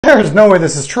There is no way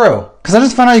this is true. Because I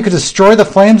just found out you could destroy the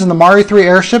flames in the Mario 3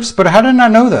 airships, but how did I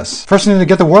not know this? First I need to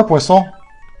get the warp whistle.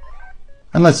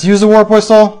 And let's use the warp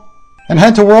whistle. And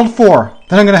head to World 4.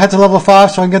 Then I'm going to head to level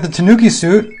 5 so I can get the Tanuki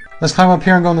suit. Let's climb up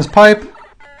here and go in this pipe.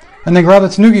 And then grab the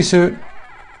Tanuki suit.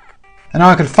 And now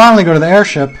I could finally go to the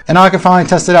airship. And now I can finally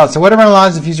test it out. So whatever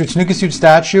allows if you use your Tanuki suit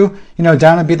statue, you know,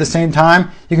 down and B at the same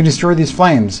time, you can destroy these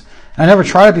flames. And I never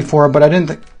tried it before, but I didn't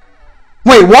think...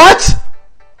 Wait, what?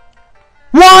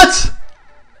 What?